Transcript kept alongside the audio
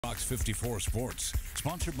Fox 54 Sports,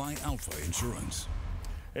 sponsored by Alpha Insurance.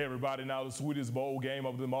 Hey everybody, now the sweetest bowl game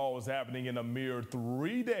of them all is happening in a mere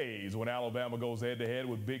 3 days when Alabama goes head-to-head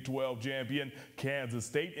with Big 12 champion Kansas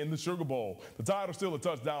State in the Sugar Bowl. The Tide are still a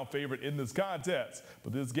touchdown favorite in this contest,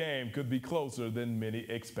 but this game could be closer than many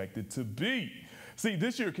expect it to be. See,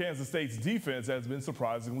 this year Kansas State's defense has been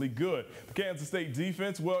surprisingly good. The Kansas State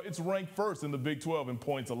defense, well, it's ranked first in the Big 12 in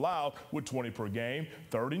points allowed with 20 per game,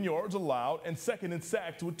 third in yards allowed, and second in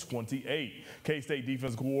sacks with 28. K-State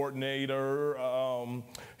defense coordinator,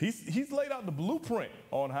 he's laid out the blueprint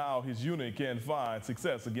on how his unit can find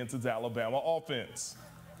success against its Alabama offense.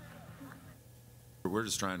 We're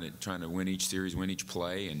just trying to win each series, win each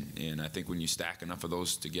play, and I think when you stack enough of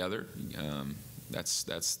those together, that's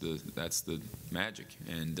the magic.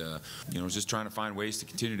 And just trying to find ways to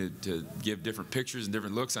continue to give different pictures and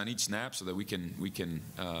different looks on each snap so that we can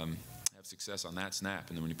have success on that snap.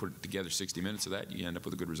 And then when you put it together 60 minutes of that, you end up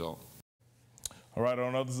with a good result. All right,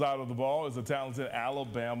 on the other side of the ball is a talented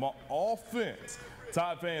Alabama offense.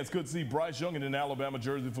 Tide fans could see Bryce Young in an Alabama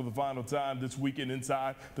jersey for the final time this weekend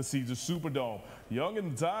inside the Caesars Superdome. Young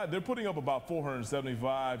and the Tide, they're putting up about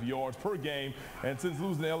 475 yards per game, and since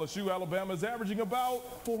losing to LSU, Alabama is averaging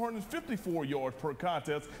about 454 yards per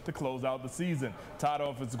contest to close out the season. Tide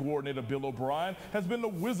offensive coordinator Bill O'Brien has been the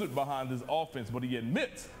wizard behind this offense, but he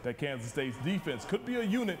admits that Kansas State's defense could be a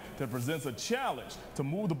unit that presents a challenge to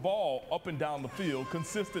move the ball up and down the field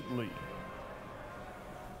consistently.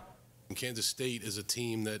 Kansas State is a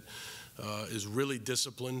team that is really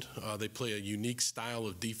disciplined. They play a unique style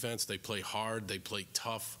of defense. They play hard. They play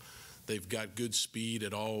tough. They've got good speed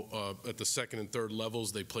at the second and third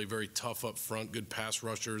levels. They play very tough up front, good pass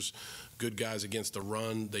rushers, good guys against the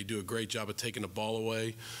run. They do a great job of taking the ball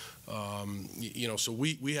away. So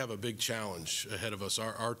we have a big challenge ahead of us.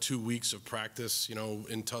 Our 2 weeks of practice,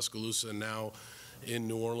 in Tuscaloosa and now in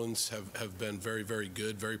New Orleans have been very, very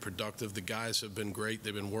good, very productive. The guys have been great.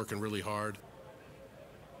 They've been working really hard.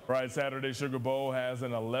 Right, Saturday Sugar Bowl has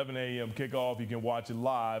an 11 a.m. kickoff. You can watch it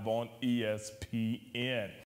live on ESPN.